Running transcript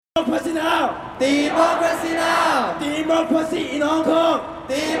Democracy now! Democracy now! Democracy in Hong Kong!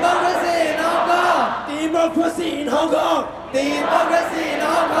 Democracy in Hong Kong! Democracy in Hong Kong! Democracy in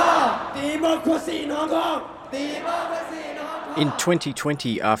Hong Kong! Democracy in Hong Kong! Democracy in Hong Kong! In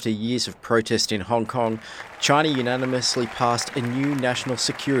 2020, after years of protest in Hong Kong, China unanimously passed a new national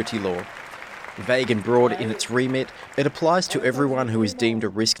security law. Vague and broad in its remit, it applies to everyone who is deemed a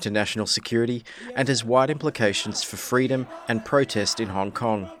risk to national security and has wide implications for freedom and protest in Hong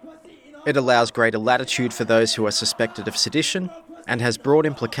Kong. It allows greater latitude for those who are suspected of sedition and has broad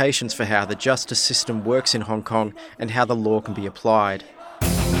implications for how the justice system works in Hong Kong and how the law can be applied.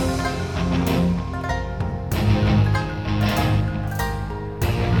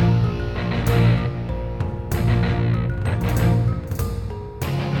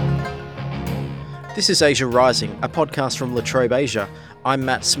 This is Asia Rising, a podcast from La Trobe Asia. I'm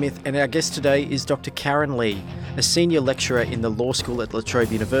Matt Smith, and our guest today is Dr. Karen Lee, a senior lecturer in the law school at La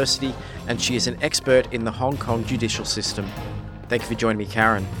Trobe University, and she is an expert in the Hong Kong judicial system. Thank you for joining me,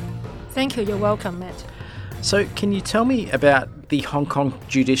 Karen. Thank you. You're welcome, Matt. So, can you tell me about the Hong Kong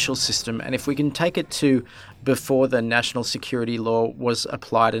judicial system, and if we can take it to before the national security law was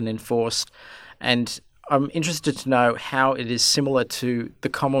applied and enforced, and I'm interested to know how it is similar to the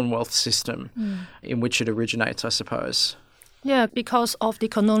Commonwealth system in which it originates, I suppose. Yeah, because of the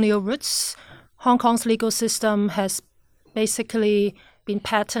colonial roots, Hong Kong's legal system has basically been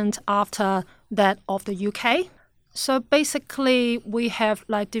patterned after that of the UK. So basically, we have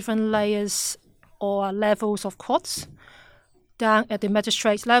like different layers or levels of courts, down at the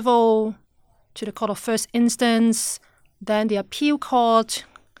magistrate level, to the court of first instance, then the appeal court,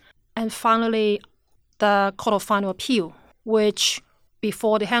 and finally the Court of Final Appeal, which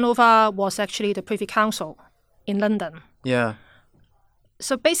before the handover was actually the Privy Council in London. Yeah.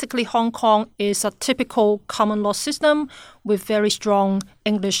 So basically, Hong Kong is a typical common law system with very strong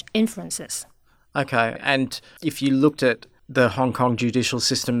English influences. Okay, and if you looked at the Hong Kong judicial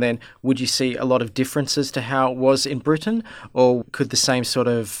system then, would you see a lot of differences to how it was in Britain, or could the same sort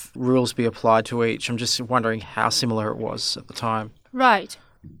of rules be applied to each? I'm just wondering how similar it was at the time. Right.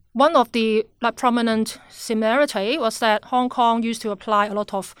 One of the prominent similarity was that Hong Kong used to apply a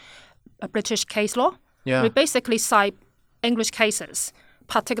lot of British case law. Yeah. We basically cite English cases,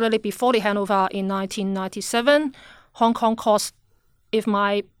 particularly before the handover in 1997. Hong Kong courts, if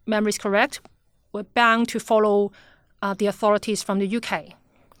my memory is correct, were bound to follow the authorities from the UK.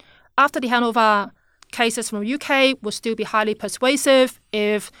 After the handover, cases from the UK would still be highly persuasive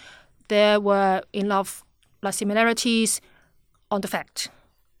if there were enough similarities on the fact.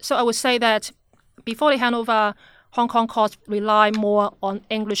 So I would say that before the handover, Hong Kong courts rely more on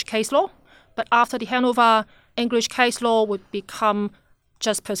English case law, but after the handover, English case law would become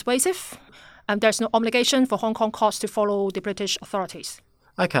just persuasive, and there's no obligation for Hong Kong courts to follow the British authorities.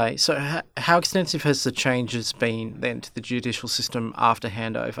 Okay, so how extensive has the changes been then to the judicial system after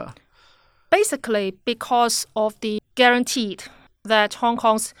handover? Basically, because of the guaranteed that Hong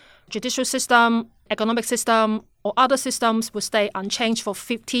Kong's judicial system, economic system, or other systems will stay unchanged for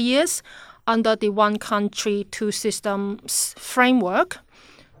 50 years under the one country, two systems framework,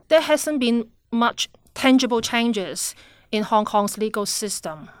 there hasn't been much tangible changes in Hong Kong's legal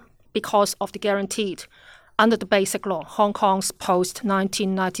system because of the guaranteed under the basic law, Hong Kong's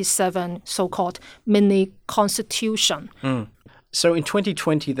post-1997 so-called mini-constitution. So in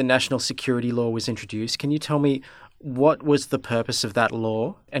 2020, the national security law was introduced. Can you tell me what was the purpose of that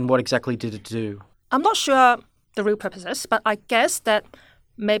law and what exactly did it do? I'm not sure the real purposes, but I guess that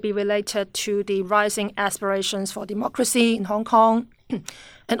may be related to the rising aspirations for democracy in Hong Kong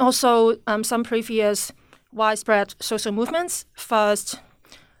and also some previous widespread social movements. First,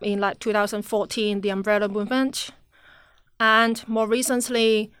 in 2014, the Umbrella Movement, and more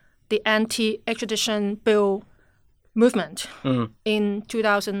recently, the anti-extradition bill movement in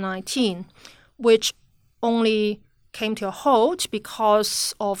 2019, which only came to a halt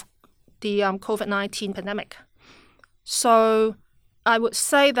because of the COVID-19 pandemic. So I would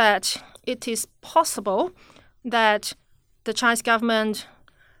say that it is possible that the Chinese government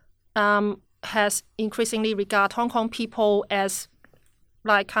has increasingly regarded Hong Kong people as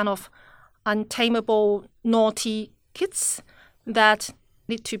kind of untamable, naughty kids that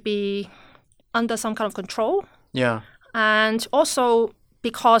need to be under some kind of control. Yeah. And also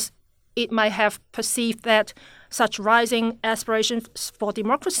because it might have perceived that such rising aspirations for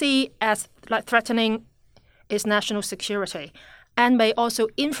democracy as threatening its national security, and may also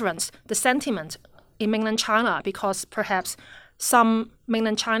influence the sentiment in mainland China because perhaps some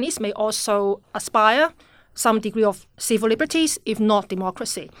mainland Chinese may also aspire some degree of civil liberties, if not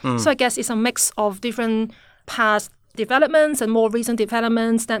democracy. So I guess it's a mix of different past developments and more recent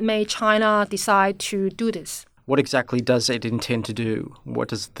developments that made China decide to do this. What exactly does it intend to do? What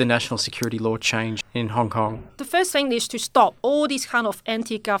does the national security law change in Hong Kong? The first thing is to stop all these kind of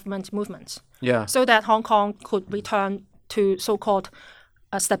anti-government movements. Yeah. So that Hong Kong could return to so-called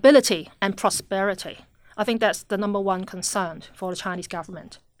stability and prosperity. I think that's the number one concern for the Chinese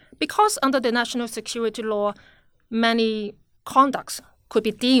government. Because under the national security law, many conducts could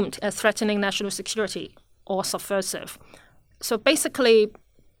be deemed as threatening national security or subversive. So basically,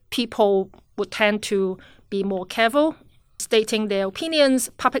 people would tend to be more careful, stating their opinions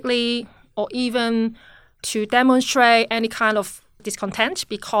publicly, or even to demonstrate any kind of discontent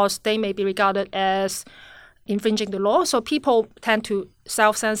because they may be regarded as infringing the law. So people tend to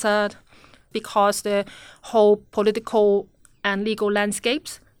self-censor because the whole political and legal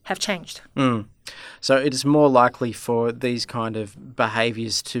landscapes have changed. So it is more likely for these kind of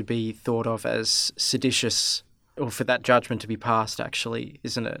behaviours to be thought of as seditious, or for that judgment to be passed, actually,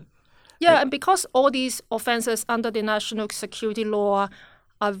 isn't it? Yeah, and because all these offences under the national security law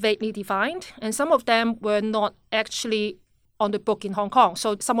are vaguely defined, and some of them were not actually on the book in Hong Kong.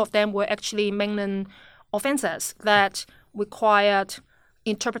 So some of them were actually mainland offences that required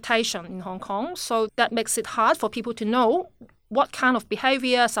interpretation in Hong Kong. So that makes it hard for people to know what kind of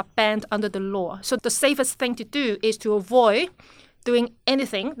behaviours are banned under the law. So the safest thing to do is to avoid doing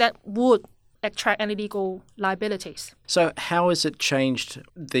anything that would attract any legal liabilities. So how has it changed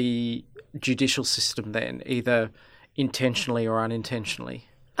the judicial system then, either intentionally or unintentionally?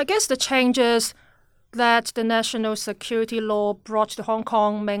 I guess the changes that the national security law brought to Hong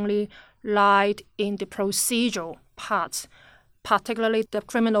Kong mainly lied in the procedural parts, particularly the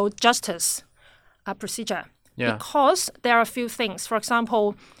criminal justice procedure. Yeah. Because there are a few things. For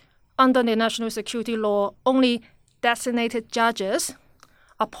example, under the national security law, only designated judges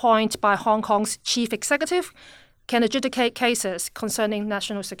appointed by Hong Kong's chief executive can adjudicate cases concerning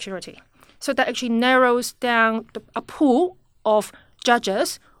national security. So that actually narrows down a pool of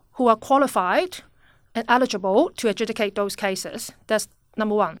judges who are qualified and eligible to adjudicate those cases. That's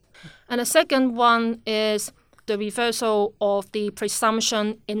number one. And the second one is the reversal of the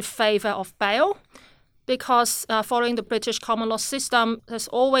presumption in favour of bail, because following the British common law system, there's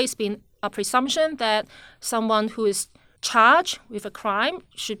always been a presumption that someone who is charged with a crime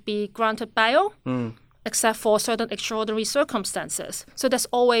should be granted bail, except for certain extraordinary circumstances. So there's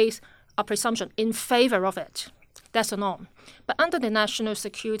always a presumption in favour of it. That's the norm. But under the national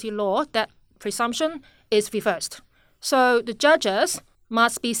security law, that presumption is reversed. So the judges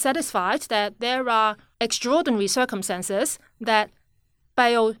must be satisfied that there are extraordinary circumstances that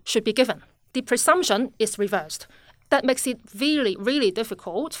bail should be given. The presumption is reversed. That makes it really, really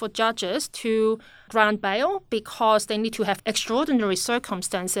difficult for judges to grant bail because they need to have extraordinary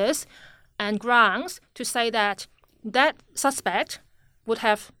circumstances and grounds to say that that suspect would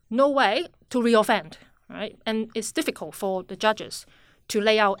have no way to reoffend, right? And it's difficult for the judges to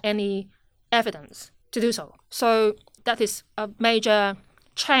lay out any evidence to do so. So that is a major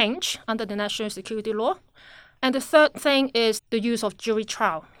change under the national security law. And the third thing is the use of jury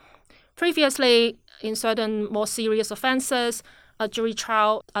trial. Previously, in certain more serious offences, a jury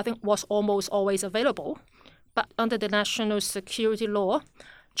trial, I think, was almost always available. But under the national security law,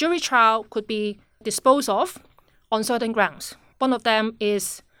 jury trial could be disposed of on certain grounds. One of them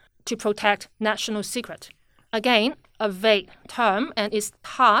is to protect national secret. Again, a vague term, and it's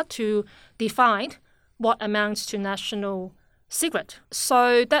hard to define what amounts to national secret.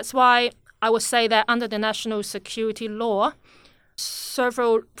 So that's why I would say that under the national security law,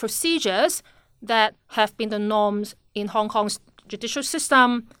 several procedures that have been the norms in Hong Kong's judicial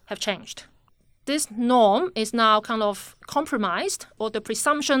system have changed. This norm is now kind of compromised, or the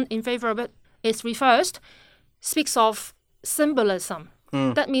presumption in favor of it is reversed, speaks of symbolism.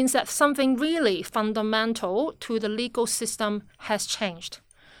 That means that something really fundamental to the legal system has changed.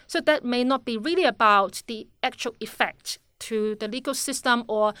 So that may not be really about the actual effect to the legal system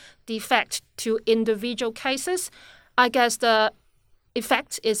or the effect to individual cases. I guess the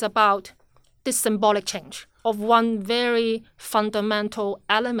effect is about this symbolic change of one very fundamental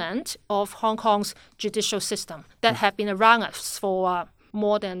element of Hong Kong's judicial system that have been around us for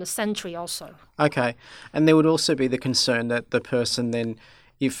more than a century or so. Okay. And there would also be the concern that the person then,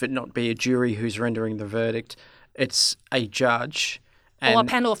 if it not be a jury who's rendering the verdict, it's a judge. Or a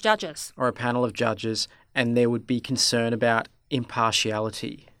panel of judges. Or a panel of judges, and there would be concern about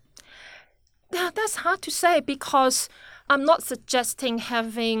impartiality. Yeah, that's hard to say because I'm not suggesting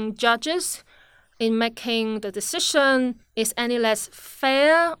having judges in making the decision is any less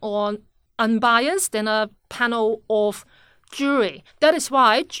fair or unbiased than a panel of jury. That is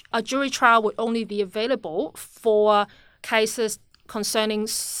why a jury trial would only be available for cases concerning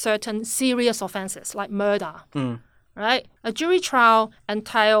certain serious offenses like murder. Right? A jury trial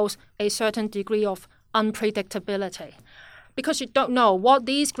entails a certain degree of unpredictability because you don't know what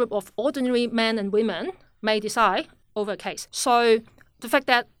these group of ordinary men and women may decide over a case. So the fact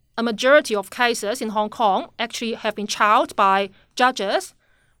that a majority of cases in Hong Kong actually have been tried by judges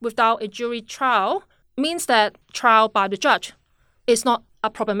without a jury trial means that trial by the judge is not a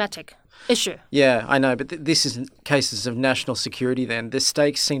problematic issue. Yeah, I know, but this is cases of national security then. The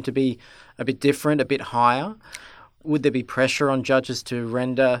stakes seem to be a bit different, a bit higher. Would there be pressure on judges to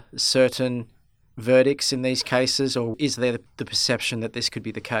render certain verdicts in these cases, or is there the perception that this could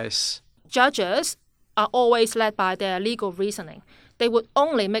be the case? Judges are always led by their legal reasoning. They would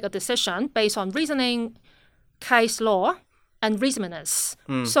only make a decision based on reasoning, case law, and reasonableness.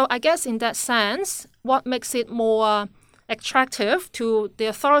 So I guess in that sense, what makes it more attractive to the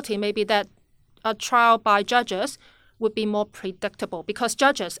authority may be that a trial by judges would be more predictable because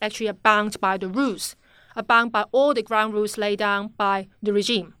judges actually are bound by the rules, are bound by all the ground rules laid down by the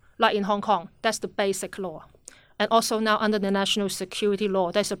regime, like in Hong Kong. That's the basic law. And also now under the national security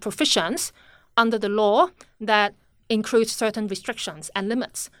law, there's a provisions under the law that includes certain restrictions and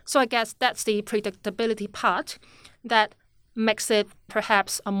limits. So I guess that's the predictability part that makes it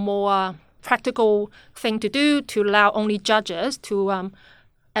perhaps a more practical thing to do to allow only judges to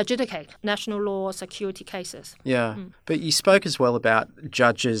adjudicate national law security cases. Yeah, but you spoke as well about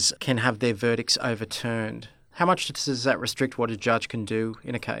judges can have their verdicts overturned. How much does that restrict what a judge can do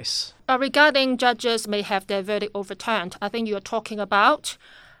in a case? Regarding judges may have their verdict overturned, I think you're talking about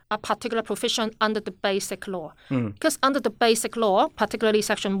a particular provision under the basic law. Because under the basic law, particularly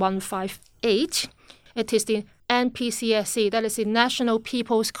section 158, it is the NPCSC, that is the National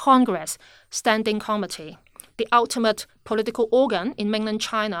People's Congress Standing Committee, the ultimate political organ in mainland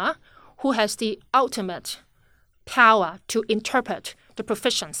China, who has the ultimate power to interpret the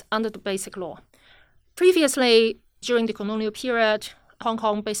provisions under the basic law. Previously, during the colonial period, Hong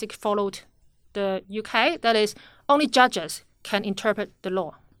Kong basically followed the UK, that is, only judges can interpret the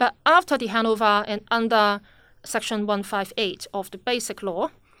law. But after the handover and under section 158 of the basic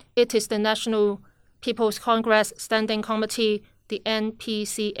law, it is the National People's Congress Standing Committee, the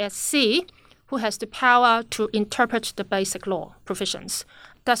NPCSC, who has the power to interpret the basic law provisions.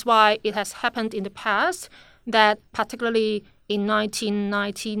 That's why it has happened in the past that particularly in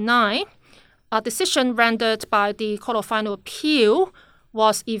 1999, a decision rendered by the Court of Final Appeal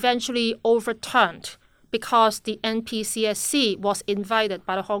was eventually overturned because the NPCSC was invited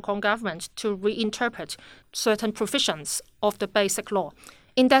by the Hong Kong government to reinterpret certain provisions of the basic law.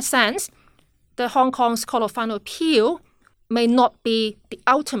 In that sense, the Hong Kong's Court of Final Appeal may not be the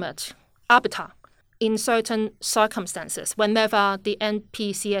ultimate arbiter in certain circumstances whenever the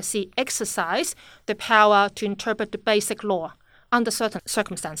NPCSC exercise the power to interpret the basic law under certain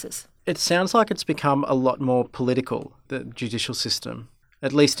circumstances. It sounds like it's become a lot more political, the judicial system,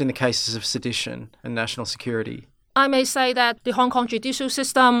 at least in the cases of sedition and national security. I may say that the Hong Kong judicial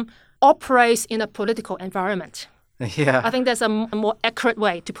system operates in a political environment. Yeah. I think that's a more accurate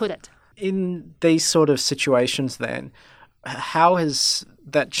way to put it. In these sort of situations then, how has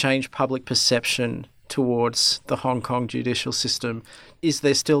that changed public perception towards the Hong Kong judicial system? Is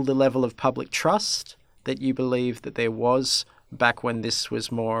there still the level of public trust that you believe that there was back when this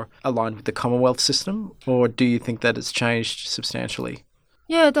was more aligned with the Commonwealth system? Or do you think that it's changed substantially?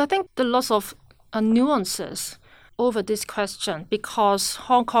 Yeah, I think there are lots of nuances over this question because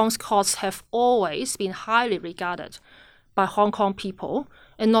Hong Kong's courts have always been highly regarded by Hong Kong people,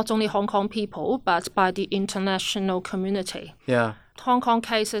 and not only Hong Kong people, but by the international community. Yeah. Hong Kong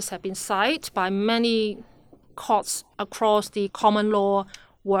cases have been cited by many courts across the common law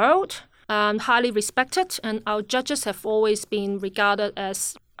world, highly respected, and our judges have always been regarded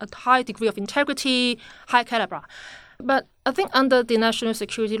as a high degree of integrity, high caliber. But I think under the national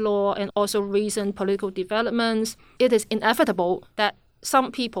security law and also recent political developments, it is inevitable that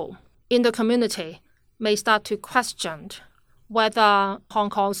some people in the community may start to question whether Hong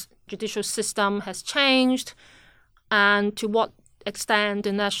Kong's judicial system has changed and to what extent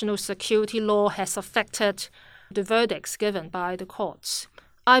the national security law has affected the verdicts given by the courts.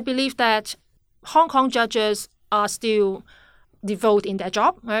 I believe that Hong Kong judges are still devoted in their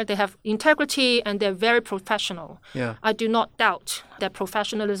job, right? They have integrity and they're very professional. Yeah. I do not doubt their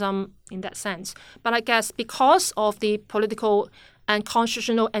professionalism in that sense. But I guess because of the political and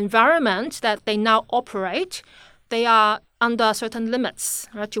constitutional environment that they now operate, they are under certain limits,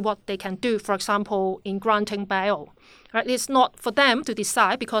 right, to what they can do. For example, in granting bail, right? It's not for them to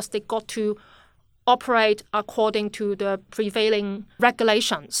decide because they got to operate according to the prevailing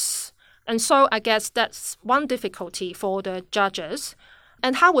regulations. And so I guess that's one difficulty for the judges.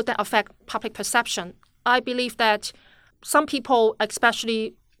 And how would that affect public perception? I believe that some people,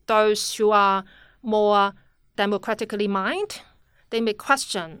 especially those who are more democratically minded, they may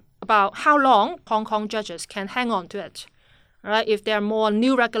question about how long Hong Kong judges can hang on to it. Right? If there are more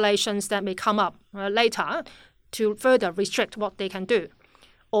new regulations that may come up later to further restrict what they can do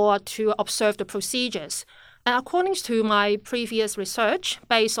or to observe the procedures. And according to my previous research,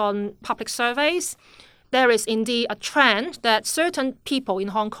 based on public surveys, there is indeed a trend that certain people in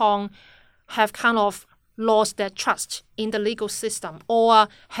Hong Kong have kind of lost their trust in the legal system or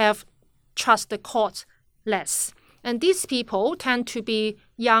have trust the court less. And these people tend to be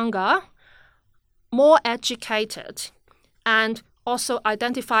younger, more educated, and also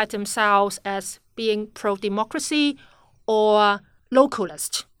identify themselves as being pro-democracy or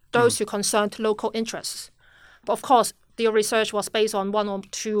localist, those who concerned local interests. But of course, the research was based on one or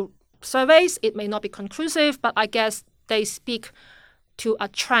two surveys. It may not be conclusive, but I guess they speak to a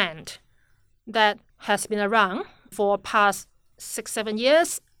trend that has been around for past 6-7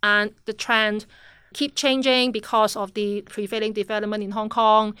 years, and the trend keep changing because of the prevailing development in Hong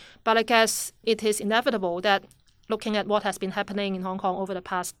Kong. But I guess it is inevitable that looking at what has been happening in Hong Kong over the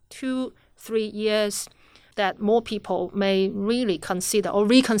past 2-3 years, that more people may really consider or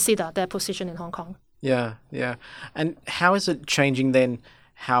reconsider their position in Hong Kong. Yeah. And how is it changing then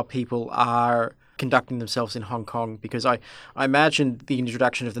how people are conducting themselves in Hong Kong? Because I imagine the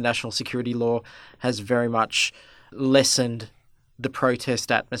introduction of the national security law has very much lessened the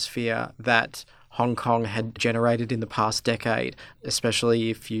protest atmosphere that Hong Kong had generated in the past decade, especially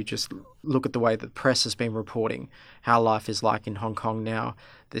if you just look at the way that the press has been reporting how life is like in Hong Kong now.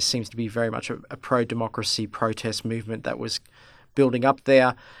 There seems to be very much a pro-democracy protest movement that was building up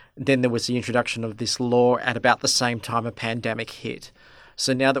there. Then there was the introduction of this law at about the same time a pandemic hit.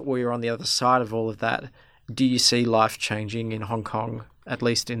 So now that we're on the other side of all of that, do you see life changing in Hong Kong, at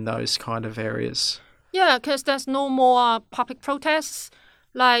least in those kind of areas? Yeah, because there's no more public protests.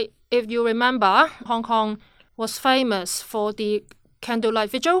 Like, if you remember, Hong Kong was famous for the candlelight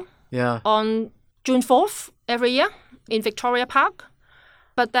vigil on June 4th every year in Victoria Park.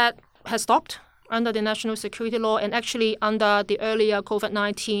 But that has stopped under the national security law and actually under the earlier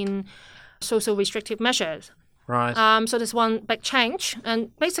COVID-19 social restrictive measures. Right. So there's one big change.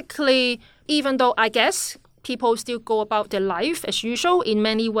 And basically, even though I guess people still go about their life as usual in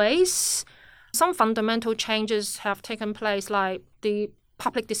many ways, some fundamental changes have taken place, like the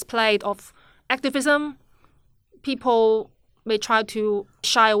public display of activism. People may try to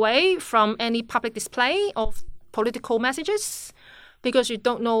shy away from any public display of political messages because you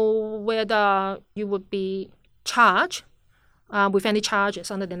don't know whether you would be charged with any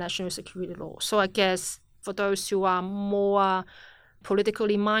charges under the national security law. So I guess for those who are more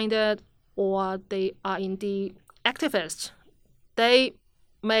politically minded or they are indeed activists, they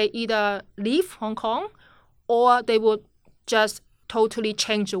may either leave Hong Kong or they would just totally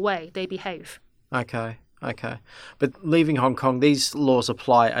change the way they behave. Okay. But leaving Hong Kong, these laws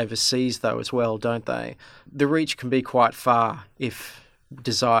apply overseas though as well, don't they? The reach can be quite far if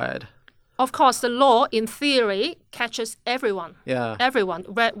desired. Of course, the law, in theory, catches everyone. Yeah. Everyone,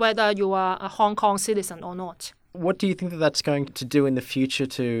 whether you are a Hong Kong citizen or not. What do you think that that's going to do in the future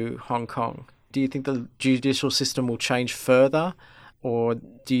to Hong Kong? Do you think the judicial system will change further? Or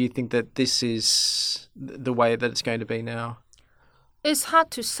do you think that this is the way that it's going to be now? It's hard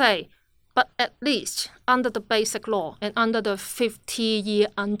to say, but at least under the basic law and under the 50-year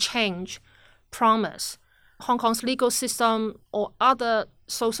unchanged promise, Hong Kong's legal system or other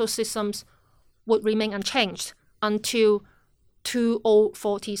social systems would remain unchanged until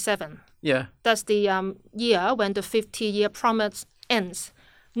 2047. Yeah. That's the year when the 50-year promise ends.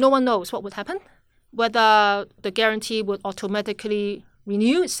 No one knows what would happen, whether the guarantee would automatically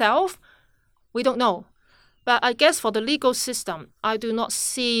renew itself. We don't know. But I guess for the legal system, I do not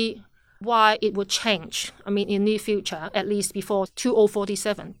see why it would change, in the near future, at least before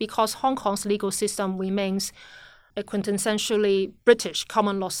 2047, because Hong Kong's legal system remains a quintessentially British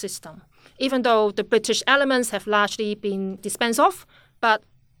common law system. Even though the British elements have largely been dispensed of, but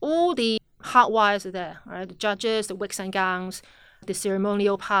all the hard wires are there, right? The judges, the wigs and gowns, the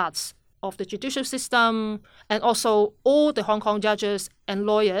ceremonial parts of the judicial system, and also all the Hong Kong judges and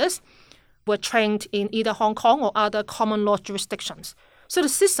lawyers were trained in either Hong Kong or other common law jurisdictions. So the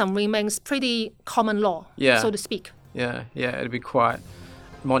system remains pretty common law, so to speak. Yeah, it'd be quite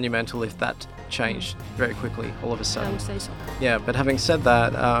monumental if that changed very quickly all of a I sudden. would say so. Yeah, but having said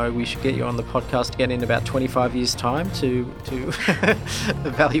that, we should get you on the podcast again in about 25 years' time to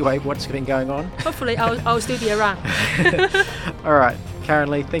evaluate what's been going on. Hopefully, I'll still be around. All right, Karen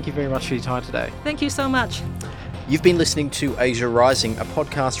Lee, thank you very much for your time today. Thank you so much. You've been listening to Asia Rising, a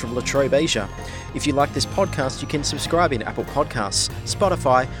podcast from La Trobe Asia. If you like this podcast, you can subscribe in Apple Podcasts,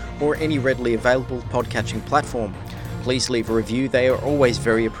 Spotify, or any readily available podcatching platform. Please leave a review, they are always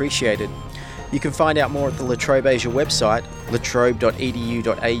very appreciated. You can find out more at the La Trobe Asia website,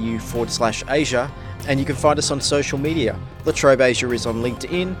 latrobe.edu.au/Asia, and you can find us on social media. La Trobe Asia is on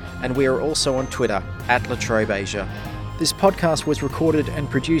LinkedIn, and we are also on Twitter, @La Trobe Asia. This podcast was recorded and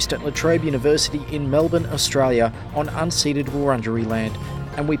produced at Trobe University in Melbourne, Australia, on unceded Wurundjeri land,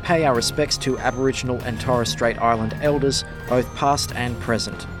 and we pay our respects to Aboriginal and Torres Strait Island elders, both past and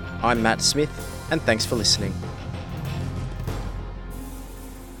present. I'm Matt Smith, and thanks for listening.